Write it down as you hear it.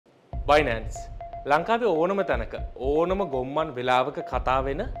Binance ලංකාවේ ඕනම තැනක ඕනම ගොම්මන් වෙලාවක කතා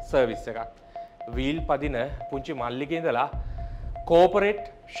වෙන සර්විස් එකක්. වීල් පදින පුංචි මල්ලිගේ ඉඳලා කෝපරේට්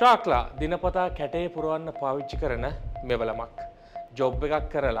ශාක්ලා දිනපතා කැටේ පුරවන්න පාවිච්චි කරන මෙවලමක්. ජොබ් එකක්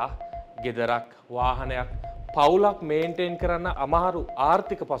කරලා ගෙදරක් වාහනයක් පවුලක් මේන්ටේන් කරන්න අමාරු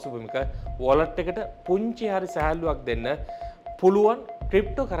ආර්ථික පසුබිමක වොලට් එකට පුංචි හරි සහැල්ලුවක් දෙන්න පුළුවන්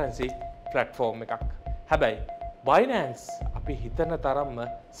ක්‍රිප්ටෝ කරන්සි ප්ලැට්ෆෝම් එකක්. හැබැයි Binance අපි හිතන තරම්ම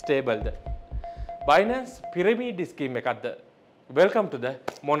ස්ටේබල්ද? Binance pyramid scheme එකක්ද? Welcome to the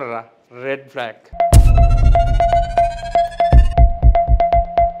Monara Red Flag.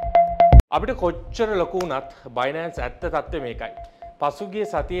 අපිට කොච්චර ලොකු වුණත් Binance ඇත්ත තත්ත්වය මේකයි. පසුගිය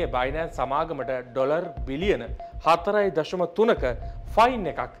සතියේ Binance සමාගමට ඩොලර් බිලියන 4.3ක ෆයින්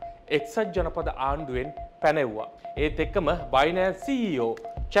එකක් එක්සත් ජනපද ආණ්ඩුවෙන් පැනෙව්වා. ඒත් එක්කම Binance CEO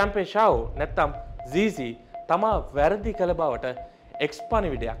චැම්පියන් ෂාව් නැත්තම් ZZ තමා වැරදි කළ බවට එක්ස්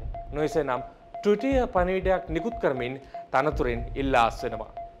පණිවිඩයක් නොයසේ නම් ට්විටර් පණිවිඩයක් නිකුත් කරමින් තනතුරෙන් ඉල්ලාස්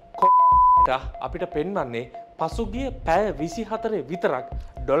වෙනවා. අපිට පෙන්වන්නේ පසුගිය පැය 24 විතරක්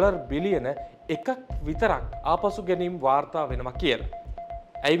ඩොලර් බිලියන 1ක් විතරක් ආපසු ගැනීම වාර්තා වෙනවා කියලා.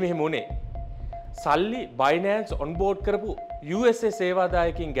 ඇයි මෙහෙම වුනේ? සල්ලි Binance ඔන්බෝඩ් කරපු USA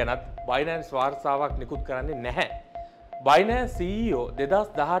සේවාදායකින් ගැනත් Binance වාර්තාවක් නිකුත් කරන්නේ නැහැ. Binance CEO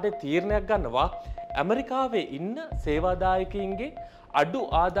 2018 තීරණයක් ගන්නවා ඇමරිකාවේ ඉන්න සේවාදායකින්ගේ අඩු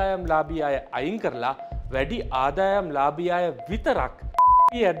ආදායම් ලාභී අය අයින් කරලා වැඩි ආදායම් ලාභී අය විතරක්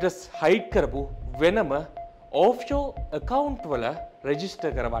ඇඩ්‍රස් හයිඩ් කරපු වෙනම offshore account වල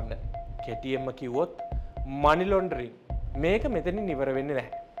රෙජිස්ටර් කරවන්න. කෙටියෙන්ම කිව්වොත් money laundering. මේක මෙතනින් ඉවර වෙන්නේ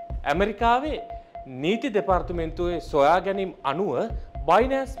නැහැ. ඇමරිකාවේ නීති දෙපාර්තමේන්තුවේ සොයා ගැනීම අනුව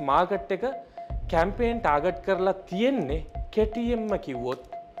Binance මාකට් එක කැම්පේන් ටාගට් කරලා තියෙන්නේ කෙටියෙන්ම කිව්වොත්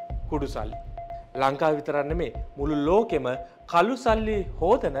කුඩු සල්ලි. ලංකාව විතරක් නෙමේ මුළු ලෝකෙම කළු සල්ලි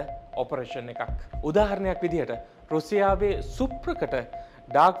හොදන ඔපරේෂන් එකක්. උදාහරණයක් විදිහට රුසියාවේ සුප්‍රකට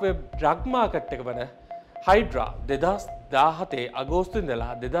ඩාර්ක් වෙබ් ඩ්‍රග් මාකට් එක වන හයිඩ්‍රා 2017 අගෝස්තු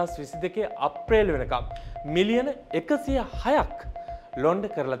ඉඳලා 2022 අප්‍රේල් වෙනකම් මිලියන 106ක් ලොන්ඩ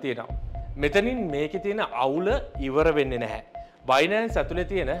කරලා තියෙනවා. මෙතනින් මේකේ තියෙන අවුල ඉවර වෙන්නේ නැහැ. Binance ඇතුලේ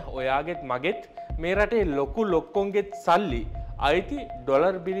තියෙන ඔයාගෙත් මගෙත් මේ රටේ ලොකු ලොක්කොන්ගෙත් සල්ලි අයිති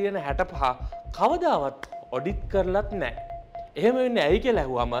ඩොලර් බිලියන 65 කවදාවත් ඔඩිට් කරලත් නැහැ. එහෙම වෙන්නේ ඇයි කියලා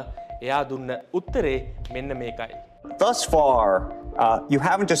අහුවම එයා දුන්න උත්තරේ මෙන්න මේකයි. Thus far, you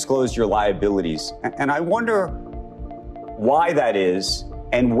haven't disclosed your liabilities, and I wonder why that is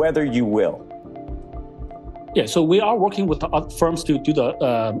and whether you will. Yeah, so we are working with the firms to do the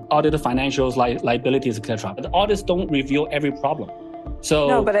audit of financials, liabilities, etc. But the audits don't reveal every problem. So,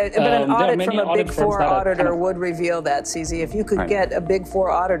 no, but an audit from a Big Four auditor would reveal that, CZ. If you could get a Big Four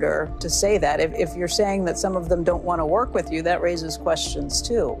auditor to say that, if you're saying that some of them don't want to work with you, that raises questions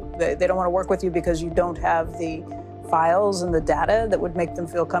too. They don't want to work with you because you don't have the files and the data that would make them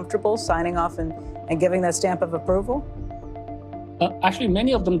feel comfortable signing off and giving that stamp of approval? Actually,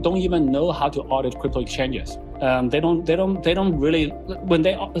 many of them don't even know how to audit crypto exchanges. They don't really when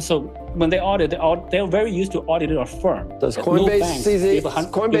they audit, they're very used to auditing a firm. Does Coinbase, CZ,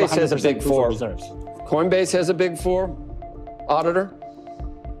 Coinbase has a Big Four. Coinbase has a Big Four auditor.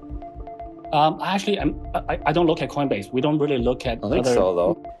 Actually, I don't look at Coinbase. We don't really look at. I think so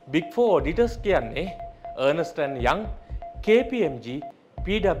though. Big Four auditors කියන්නේ Ernst & Young, KPMG,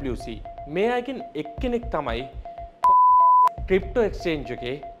 PwC. මේ අයකින් එක්කෙනෙක් තමයි crypto exchange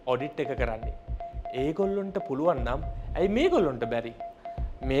එකේ audit එක කරන්නේ. ඒගොල්ලොන්ට පුළුවන් නම් ඇයි මේගොල්ලොන්ට බැරි?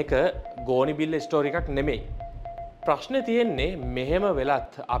 මේක ගෝනි බිල් ස්ටෝරි එකක් නෙමෙයි. ප්‍රශ්නේ තියෙන්නේ මෙහෙම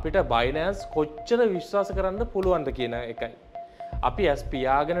වෙලත් අපිට Binance කොච්චර විශ්වාස කරන්න පුළුවන්ද කියන එකයි. අපි ඇස්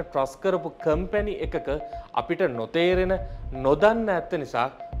පියාගෙන ට්‍රස්ට් කරපු කම්පැනි එකක අපිට නොතේරෙන නොදන්න ඇත්ත නිසා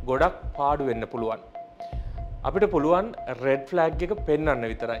ගොඩක් පාඩු වෙන්න පුළුවන්. අපිට පුළුවන් රෙඩ් ෆ්ලැග් එක පෙන්වන්න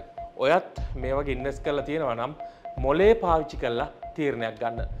විතරයි. ඔයත් මේ වගේ ඉන්වෙස්ට් කරලා තියෙනවා නම් මොලේ පාවිච්චි කරලා තීරණයක්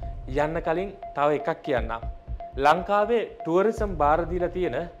ගන්න. යන්න කලින් තව එකක් කියන්නම්. ලංකාවේ ටුවරිසම් බාර දීලා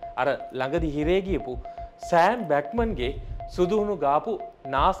තියෙන අර ළඟදි හිරේ ගියපු සෑම් බැක්මන්ගේ සුදුහුණු ගාපු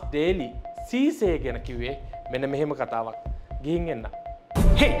නාස් ඩේලි සීසේ ගැන කිව්වේ මෙන්න මෙහෙම කතාවක්. ගිහින් එන්න.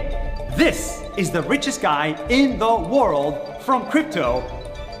 Hey, this is the richest guy in the world from crypto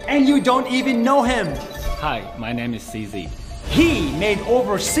and you don't even know him. Hi, my name is CZ. He made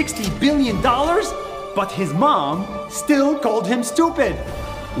over $60 billion, but his mom still called him stupid.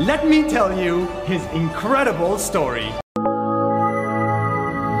 Let me tell you his incredible story.